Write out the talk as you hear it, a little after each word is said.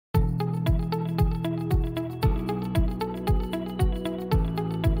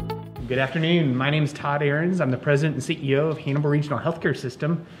Good afternoon. My name is Todd Ahrens. I'm the President and CEO of Hannibal Regional Healthcare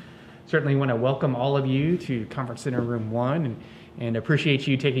System. Certainly want to welcome all of you to Conference Center Room 1 and appreciate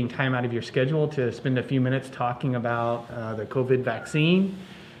you taking time out of your schedule to spend a few minutes talking about the COVID vaccine.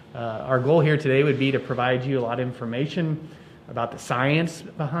 Our goal here today would be to provide you a lot of information about the science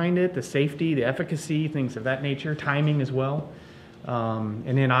behind it, the safety, the efficacy, things of that nature, timing as well,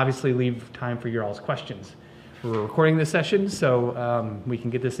 and then obviously leave time for your all's questions. We're recording this session, so we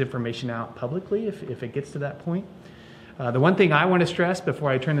can get this information out publicly if it gets to that point. The one thing I want to stress before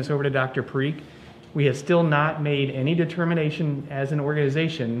I turn this over to Dr. Parikh, we have still not made any determination as an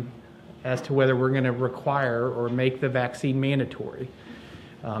organization as to whether we're going to require or make the vaccine mandatory.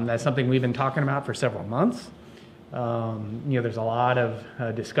 That's something we've been talking about for several months. There's a lot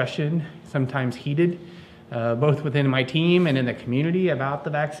of discussion, sometimes heated, both within my team and in the community about the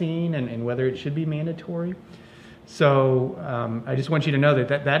vaccine and whether it should be mandatory. So I just want you to know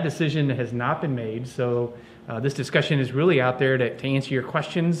that decision has not been made. So this discussion is really out there to answer your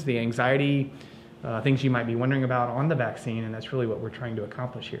questions, the anxiety, things you might be wondering about on the vaccine, and that's really what we're trying to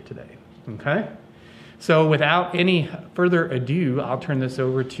accomplish here today. Okay? So without any further ado, I'll turn this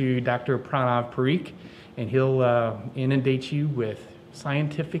over to Dr. Pranav Parikh, and he'll inundate you with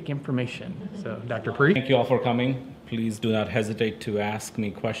scientific information. So Dr. Parikh. Thank you all for coming. Please do not hesitate to ask me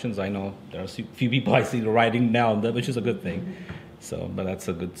questions. I know there are a few people I see writing down, which is a good thing. But that's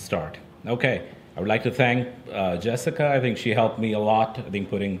a good start. Okay, I would like to thank Jessica. I think she helped me a lot,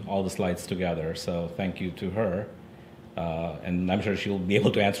 putting all the slides together. So thank you to her. And I'm sure she'll be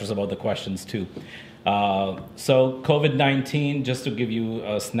able to answer some of the questions too. So COVID-19, just to give you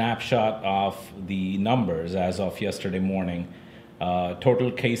a snapshot of the numbers as of yesterday morning.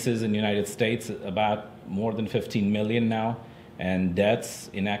 Total cases in the United States, about more than 15 million now, and deaths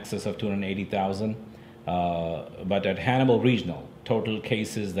in excess of 280,000. But at Hannibal Regional, total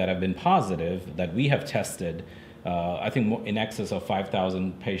cases that have been positive, that we have tested, I think in excess of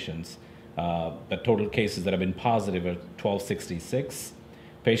 5,000 patients. But total cases that have been positive are 1,266.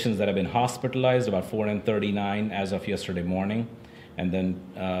 Patients that have been hospitalized, about 439 as of yesterday morning. And then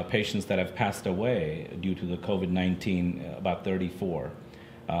patients that have passed away due to the COVID-19, about 34.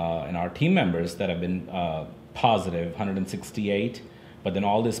 And our team members that have been positive, 168. But then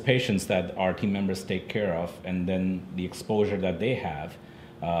all these patients that our team members take care of, and then the exposure that they have.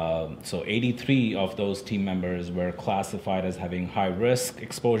 So 83 of those team members were classified as having high-risk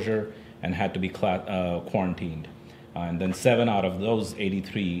exposure and had to be quarantined. And then 7 out of those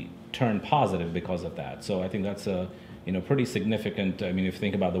 83 turned positive because of that. So I think that's a pretty significant, if you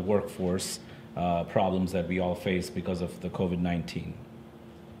think about the workforce problems that we all face because of the COVID-19.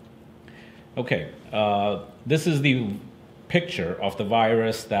 Okay, this is the picture of the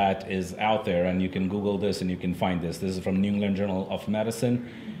virus that is out there, and you can Google this and you can find this. This is from New England Journal of Medicine.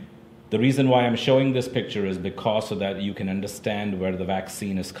 The reason why I'm showing this picture is because so that you can understand where the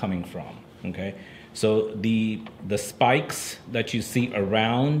vaccine is coming from, okay? So the spikes that you see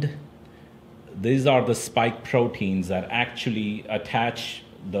around, these are the spike proteins that actually attach,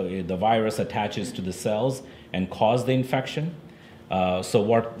 the virus attaches to the cells and cause the infection. So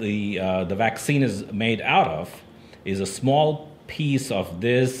what the vaccine is made out of is a small piece of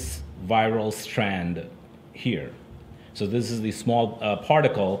this viral strand here. So this is the small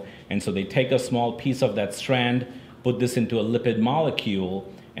particle, and so they take a small piece of that strand, put this into a lipid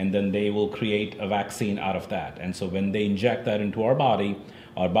molecule, and then they will create a vaccine out of that. And so when they inject that into our body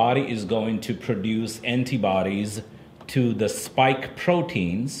is going to produce antibodies to the spike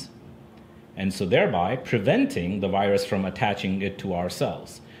proteins, and so thereby preventing the virus from attaching it to our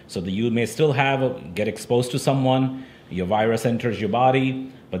cells. So that you may still get exposed to someone, your virus enters your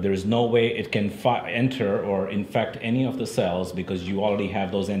body, but there is no way it can enter or infect any of the cells because you already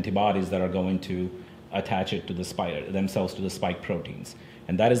have those antibodies that are going to attach it to themselves to the spike proteins.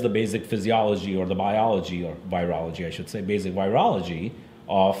 And that is the basic physiology or the biology, or virology, I should say, basic virology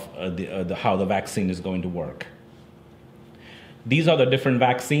of how the vaccine is going to work. These are the different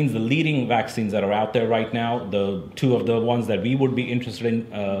vaccines, the leading vaccines that are out there right now. The two of the ones that we would be interested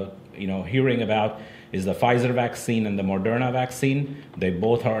in, hearing about is the Pfizer vaccine and the Moderna vaccine. They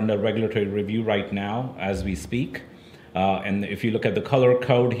both are under regulatory review right now as we speak. And if you look at the color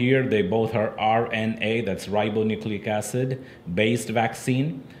code here, they both are RNA, that's ribonucleic acid based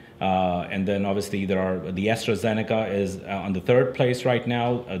vaccine. And then obviously the AstraZeneca is on the third place right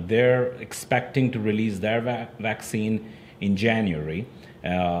now. They're expecting to release their vaccine in January.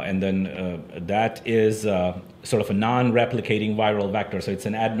 And then that is sort of a non-replicating viral vector. So it's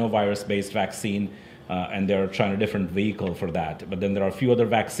an adenovirus-based vaccine, and they're trying a different vehicle for that. But then there are a few other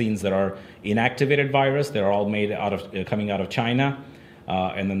vaccines that are inactivated virus. They're all made coming out of China.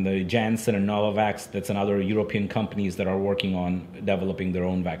 And then the Janssen and Novavax, that's another European companies that are working on developing their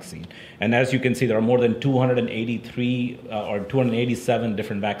own vaccine. And as you can see, there are more than 283 or 287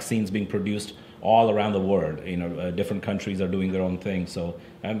 different vaccines being produced all around the world. Different countries are doing their own thing. So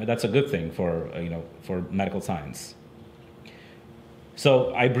that's a good thing for medical science.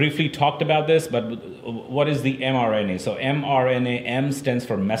 So I briefly talked about this, but what is the mRNA? So mRNA, M stands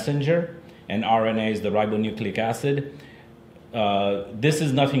for messenger, and RNA is the ribonucleic acid. This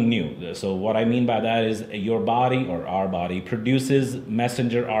is nothing new. So what I mean by that is your body or our body produces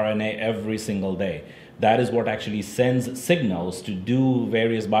messenger RNA every single day. That is what actually sends signals to do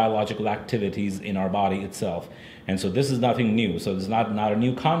various biological activities in our body itself. And so this is nothing new. So this is not a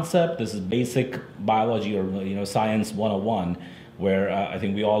new concept. This is basic biology or science 101, where I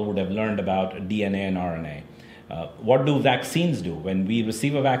think we all would have learned about DNA and RNA. What do vaccines do? When we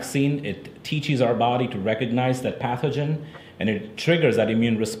receive a vaccine, it teaches our body to recognize that pathogen, and it triggers that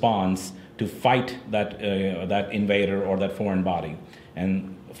immune response to fight that invader or that foreign body.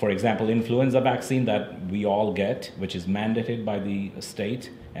 And for example, influenza vaccine that we all get, which is mandated by the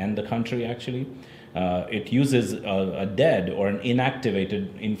state and the country actually, it uses a dead or an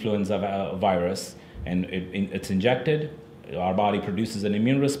inactivated influenza virus, and it's injected. Our body produces an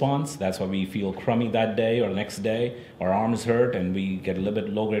immune response. That's why we feel crummy that day or the next day. Our arms hurt and we get a little bit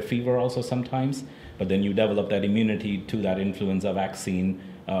low-grade fever also sometimes. But then you develop that immunity to that influenza vaccine,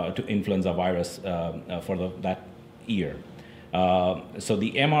 to influenza virus for that year. So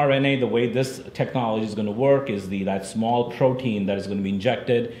the mRNA, the way this technology is going to work is that small protein that is going to be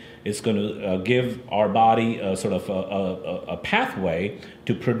injected is going to give our body sort of a pathway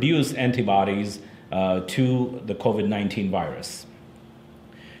to produce antibodies to the COVID-19 virus.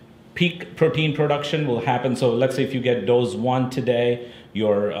 Peak protein production will happen. So let's say if you get dose 1 today,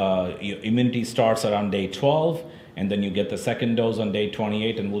 your immunity starts around day 12, and then you get the second dose on day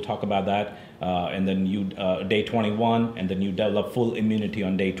 28, and we'll talk about that. And then day 21, and then you develop full immunity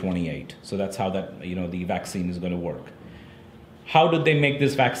on day 28. So that's how the vaccine is going to work. How did they make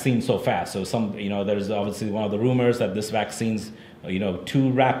this vaccine so fast? So there's obviously one of the rumors that this vaccine's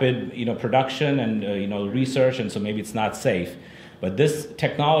too rapid, production and, research, and so maybe it's not safe. But this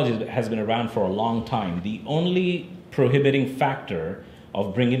technology has been around for a long time. The only prohibiting factor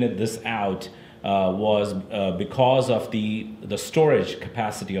of bringing this out was because of the storage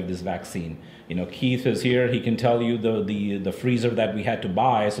capacity of this vaccine. Keith is here. He can tell you the freezer that we had to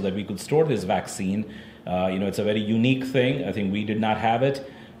buy so that we could store this vaccine. It's a very unique thing. I think we did not have it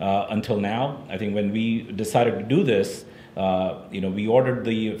until now. I think when we decided to do this, we ordered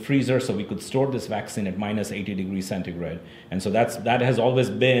the freezer so we could store this vaccine at minus 80 degrees centigrade. And so that has always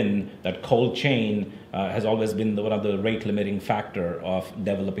been, that cold chain has always been one of the rate limiting factor of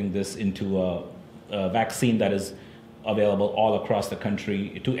developing this into a vaccine that is available all across the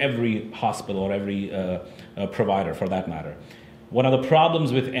country to every hospital or every provider for that matter. One of the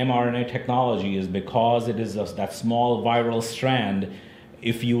problems with mRNA technology is because it is that small viral strand,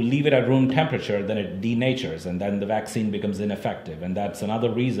 if you leave it at room temperature, then it denatures, and then the vaccine becomes ineffective. And that's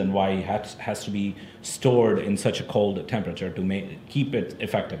another reason why it has to be stored in such a cold temperature to keep its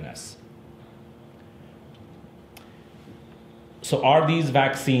effectiveness. So are these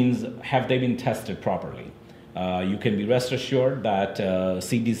vaccines, have they been tested properly? You can be rest assured that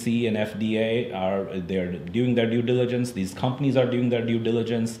CDC and FDA they're doing their due diligence. These companies are doing their due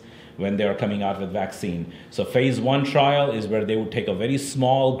diligence when they are coming out with vaccine. So phase 1 trial is where they would take a very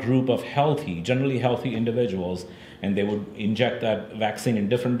small group of generally healthy individuals, and they would inject that vaccine in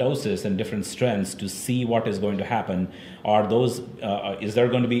different doses and different strengths to see what is going to happen. Is there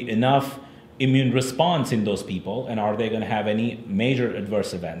going to be enough immune response in those people, and are they going to have any major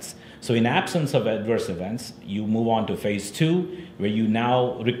adverse events? So in absence of adverse events, you move on to phase 2, where you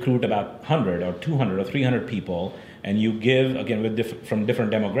now recruit about 100 or 200 or 300 people, and you give, again, from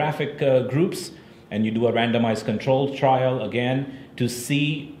different demographic groups, and you do a randomized controlled trial, again, to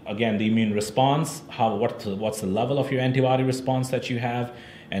see, again, the immune response, what's the level of your antibody response that you have,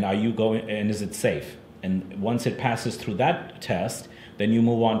 and is it safe? And once it passes through that test, then you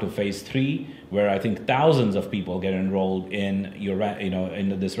move on to phase 3, where I think thousands of people get enrolled in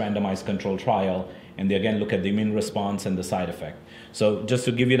in this randomized control trial, and they again look at the immune response and the side effect. So just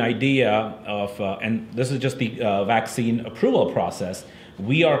to give you an idea of, and this is just the vaccine approval process,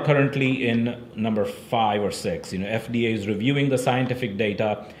 we are currently in number 5 or 6. FDA is reviewing the scientific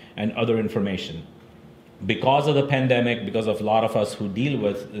data and other information. Because of the pandemic, because of a lot of us who deal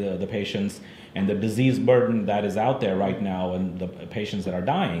with the patients and the disease burden that is out there right now and the patients that are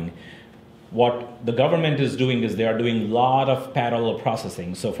dying, what the government is doing is they are doing a lot of parallel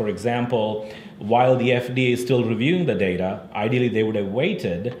processing. So, for example, while the FDA is still reviewing the data, ideally they would have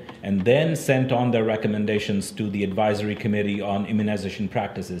waited and then sent on their recommendations to the Advisory Committee on Immunization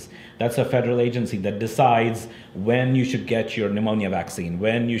Practices. That's a federal agency that decides when you should get your pneumonia vaccine,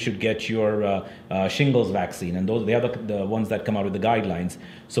 when you should get your shingles vaccine, and those they are the ones that come out with the guidelines.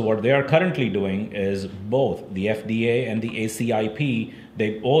 So what they are currently doing is both the FDA and the ACIP,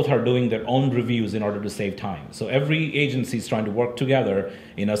 they both are doing their own reviews in order to save time. So every agency is trying to work together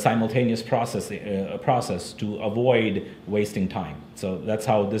in a simultaneous process to avoid wasting time. So that's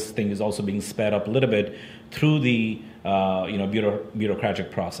how this thing is also being sped up a little bit through the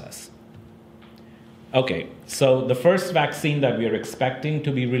bureaucratic process. Okay, so the first vaccine that we are expecting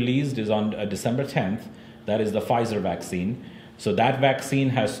to be released is on December 10th. That is the Pfizer vaccine. So that vaccine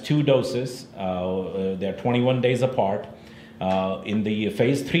has 2 doses. They're 21 days apart. In the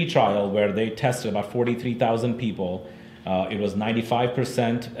phase 3 trial, where they tested about 43,000 people, it was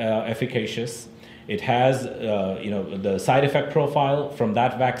 95% efficacious. It has, the side effect profile from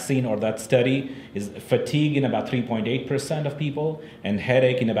that vaccine or that study is fatigue in about 3.8% of people and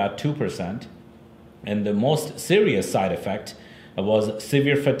headache in about 2%. And the most serious side effect was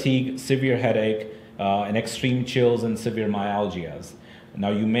severe fatigue, severe headache, and extreme chills and severe myalgias.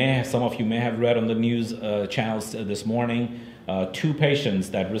 Now, some of you may have read on the news channels this morning, 2 patients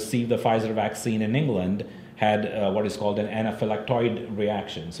that received the Pfizer vaccine in England had what is called an anaphylactoid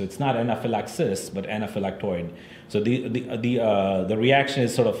reaction. So it's not anaphylaxis, but anaphylactoid. So the reaction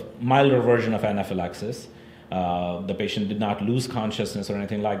is sort of milder version of anaphylaxis. The patient did not lose consciousness or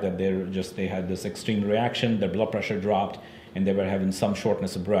anything like that. They had this extreme reaction. Their blood pressure dropped, and they were having some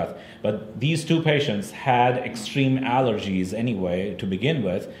shortness of breath. But these 2 patients had extreme allergies anyway to begin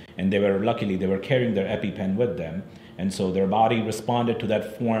with, and luckily they were carrying their EpiPen with them. And so their body responded to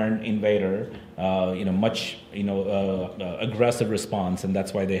that foreign invader, much aggressive response, and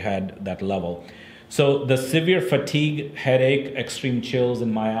that's why they had that level. So the severe fatigue, headache, extreme chills,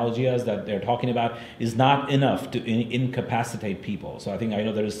 and myalgias that they're talking about is not enough to incapacitate people. So I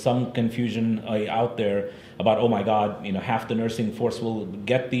know there is some confusion out there about, oh my God, half the nursing force will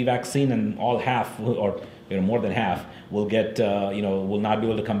get the vaccine and all half, or more than half, will get, will not be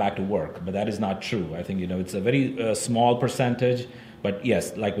able to come back to work. But that is not true. I think, it's a very small percentage. But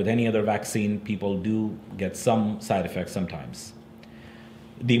yes, like with any other vaccine, people do get some side effects sometimes.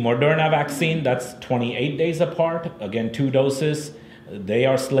 The Moderna vaccine, that's 28 days apart. Again, 2 doses. They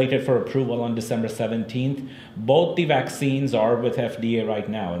are slated for approval on December 17th. Both the vaccines are with FDA right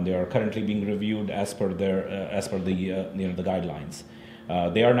now, and they are currently being reviewed as per the guidelines.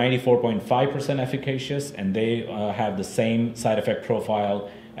 They are 94.5% efficacious, and they have the same side effect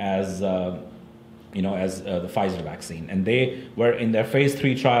profile as the Pfizer vaccine. And they were in their phase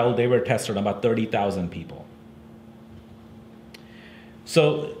 3 trial. They were tested on about 30,000 people.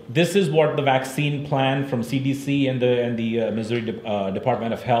 So this is what the vaccine plan from CDC and the Missouri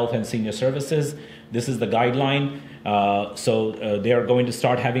Department of Health and Senior Services. This is the guideline. They are going to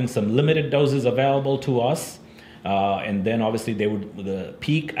start having some limited doses available to us. And then obviously they would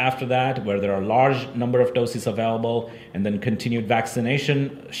peak after that, where there are a large number of doses available, and then continued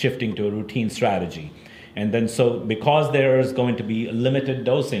vaccination, shifting to a routine strategy. And then because there is going to be limited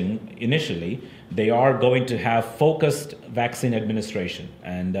dosing initially, they are going to have focused vaccine administration.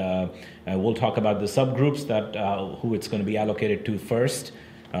 And we'll talk about the subgroups who it's going to be allocated to first.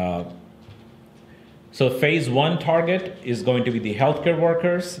 So phase 1 target is going to be the healthcare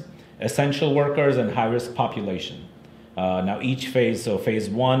workers, essential workers, and high-risk population. Now each phase, so phase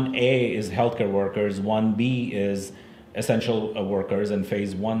 1A is healthcare workers, 1B is essential workers, and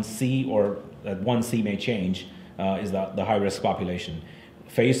phase 1C, or that 1C may change, is the high-risk population.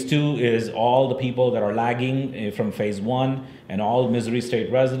 Phase 2 is all the people that are lagging from phase 1 and all Missouri State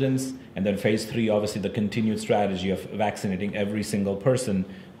residents. And then phase 3, obviously the continued strategy of vaccinating every single person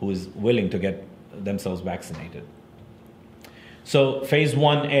who is willing to get themselves vaccinated. So phase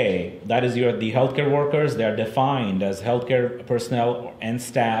 1A, that is the healthcare workers. They're defined as healthcare personnel and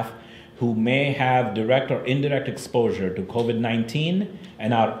staff who may have direct or indirect exposure to COVID-19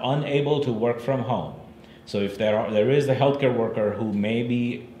 and are unable to work from home. So if there is a healthcare worker who may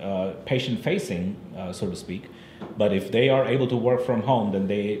be patient-facing, so to speak, but if they are able to work from home, then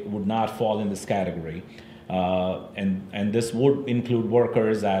they would not fall in this category. And this would include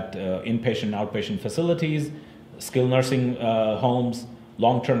workers at inpatient and outpatient facilities, skilled nursing homes,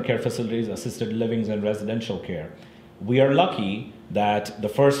 long-term care facilities, assisted livings, and residential care. We are lucky that the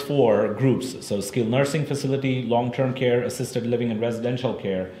first 4 groups, so skilled nursing facility, long-term care, assisted living, and residential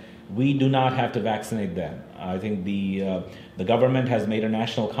care, we do not have to vaccinate them. I think the government has made a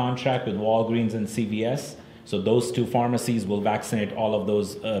national contract with Walgreens and CVS. So those two pharmacies will vaccinate all of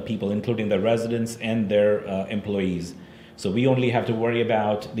those people, including their residents and their employees. So we only have to worry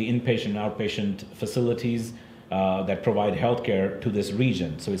about the inpatient and outpatient facilities that provide healthcare to this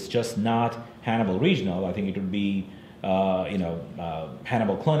region. So it's just not Hannibal Regional. I think it would be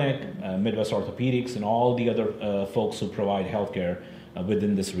Hannibal Clinic, Midwest Orthopedics, and all the other folks who provide healthcare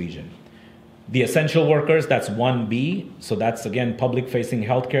within this region. The essential workers, that's 1B. So that's, again, public-facing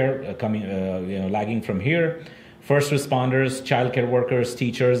healthcare lagging from here. First responders, childcare workers,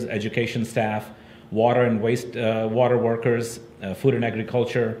 teachers, education staff, water and waste water workers, food and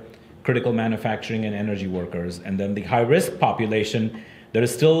agriculture, critical manufacturing, and energy workers. And then the high-risk population, there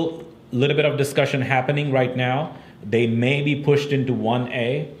is still a little bit of discussion happening right now. They may be pushed into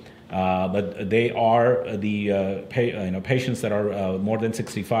 1A, but they are the patients that are more than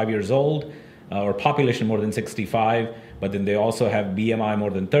 65 years old, or population more than 65, but then they also have BMI more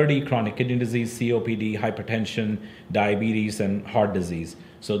than 30, chronic kidney disease, COPD, hypertension, diabetes, and heart disease.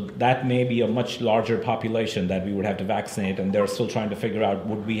 So that may be a much larger population that we would have to vaccinate, and they're still trying to figure out,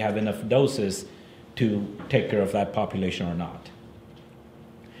 would we have enough doses to take care of that population or not?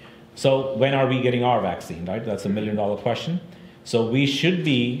 So when are we getting our vaccine, right? That's $1 million question. So we should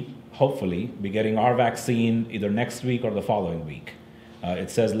be, hopefully, be getting our vaccine either next week or the following week.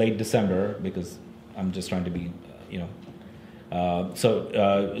 It says late December because I'm just trying to be,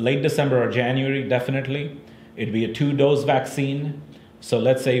 late December or January, definitely. It'd be a 2-dose vaccine. So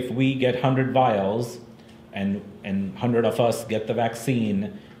let's say if we get 100 vials and 100 of us get the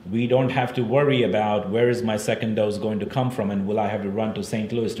vaccine, we don't have to worry about where is my second dose going to come from and will I have to run to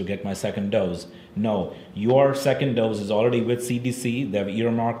St. Louis to get my second dose. No, your second dose is already with CDC. They've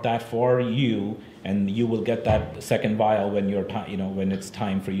earmarked that for you, and you will get that second vial when when it's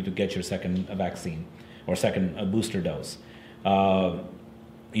time for you to get your second vaccine or second booster dose. The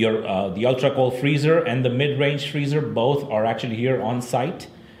ultra cold freezer and the mid-range freezer both are actually here on site.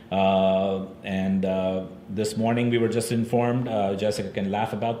 This morning we were just informed, Jessica can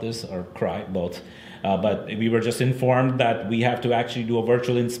laugh about this or cry, both, but we were just informed that we have to actually do a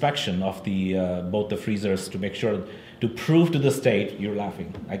virtual inspection of the both the freezers to make sure, to prove to the state, you're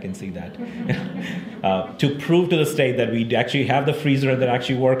laughing, I can see that, to prove to the state that we actually have the freezer and they're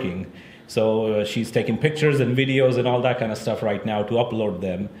actually working. So she's taking pictures and videos and all that kind of stuff right now to upload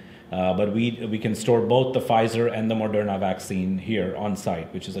them. But we can store both the Pfizer and the Moderna vaccine here on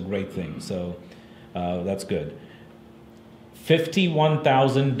site, which is a great thing. So that's good.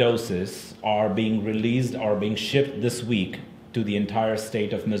 51,000 doses are being released, are being shipped this week to the entire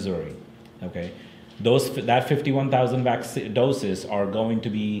state of Missouri. Okay, that 51,000 doses are going to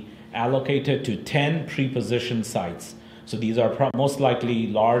be allocated to 10 pre-positioned sites. So these are most likely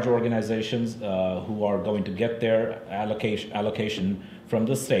large organizations who are going to get their allocation from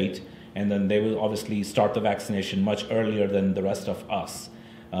the state, and then they will obviously start the vaccination much earlier than the rest of us.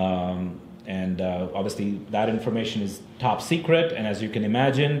 Obviously that information is top secret, and as you can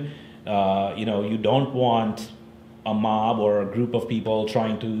imagine, you don't want a mob or a group of people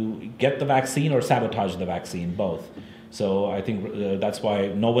trying to get the vaccine or sabotage the vaccine, both. So I think that's why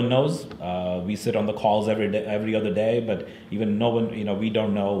no one knows. We sit on the calls every other day, but even no one, we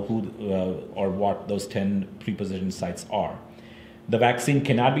don't know who or what those 10 pre-positioned sites are. The vaccine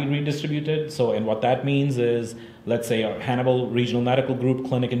cannot be redistributed. And what that means is, let's say our Hannibal Regional Medical Group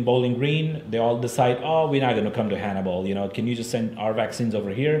clinic in Bowling Green, they all decide, we're not going to come to Hannibal. Can you just send our vaccines over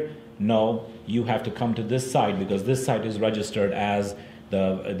here? No, you have to come to this site because this site is registered as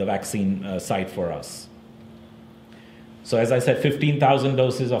the vaccine site for us. So as I said, 15,000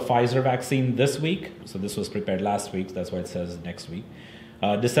 doses of Pfizer vaccine this week. So this was prepared last week. That's why it says next week.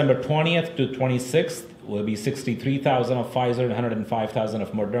 December 20th to 26th will be 63,000 of Pfizer and 105,000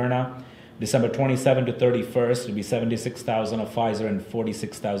 of Moderna. December 27th to 31st will be 76,000 of Pfizer and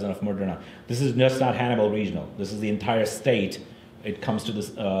 46,000 of Moderna. This is just not Hannibal Regional. This is the entire state. It comes to this,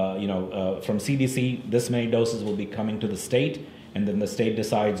 from CDC, this many doses will be coming to the state, and then the state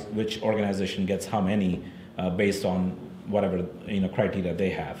decides which organization gets how many based on whatever criteria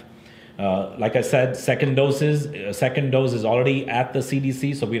they have. Like I said, second dose is already at the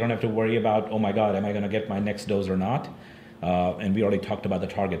CDC, so we don't have to worry about, oh my God, am I going to get my next dose or not? And we already talked about the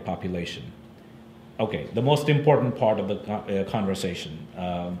target population. Okay, the most important part of the conversation,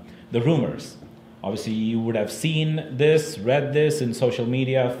 the rumors. Obviously, you would have seen this, read this in social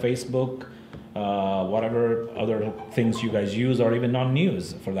media, Facebook, whatever other things you guys use, or even on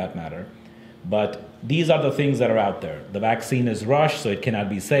news for that matter. But these are the things that are out there. The vaccine is rushed, so it cannot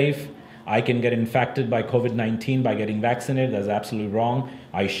be safe. I can get infected by COVID-19 by getting vaccinated. That's absolutely wrong.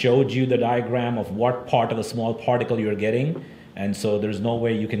 I showed you the diagram of what part of the small particle you're getting, and so there's no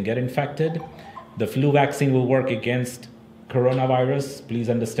way you can get infected. The flu vaccine will work against coronavirus. Please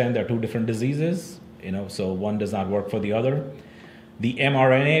understand there are two different diseases, so one does not work for the other. The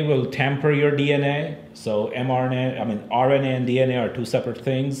mRNA will tamper your DNA. So RNA and DNA are two separate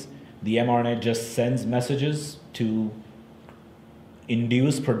things. The mRNA just sends messages to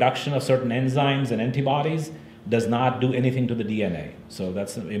induce production of certain enzymes and antibodies, does not do anything to the DNA. So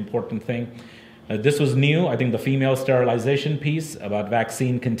that's an important thing. This was new. I think the female sterilization piece about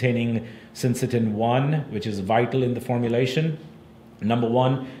vaccine containing syncytin 1, which is vital in the formulation. Number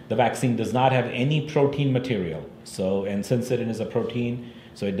one, the vaccine does not have any protein material. And syncytin is a protein,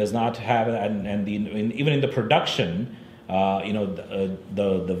 so it does not have, even in the production,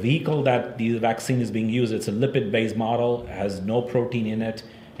 the vehicle that the vaccine is being used, it's a lipid-based model, has no protein in it,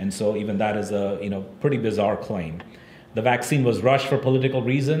 and so even that is a pretty bizarre claim. The vaccine was rushed for political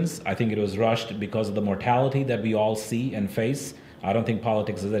reasons. I think it was rushed because of the mortality that we all see and face. I don't think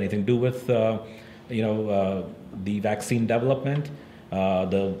politics has anything to do with the vaccine development.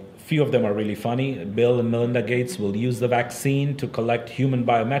 The few of them are really funny. Bill and Melinda Gates will use the vaccine to collect human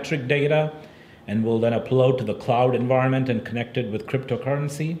biometric data and will then upload to the cloud environment and connect it with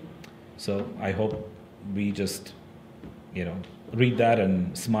cryptocurrency. So I hope we just, read that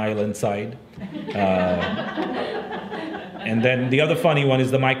and smile inside. And then the other funny one is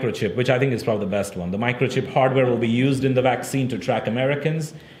the microchip, which I think is probably the best one. The microchip hardware will be used in the vaccine to track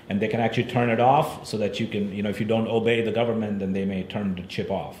Americans, and they can actually turn it off so that you can, if you don't obey the government, then they may turn the chip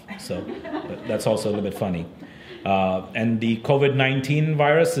off. So that's also a little bit funny. And the COVID-19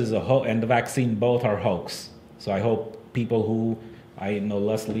 virus and the vaccine both are hoax. So I hope people who, I know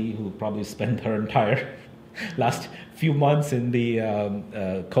Leslie, who probably spent her entire last few months in the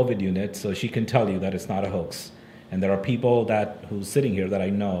COVID unit, so she can tell you that it's not a hoax. And there are people who's sitting here that I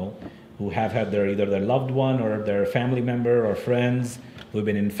know who have had either their loved one or their family member or friends who have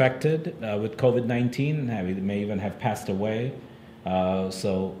been infected with COVID-19, may even have passed away.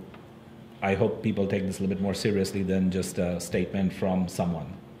 So I hope people take this a little bit more seriously than just a statement from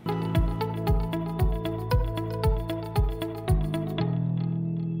someone.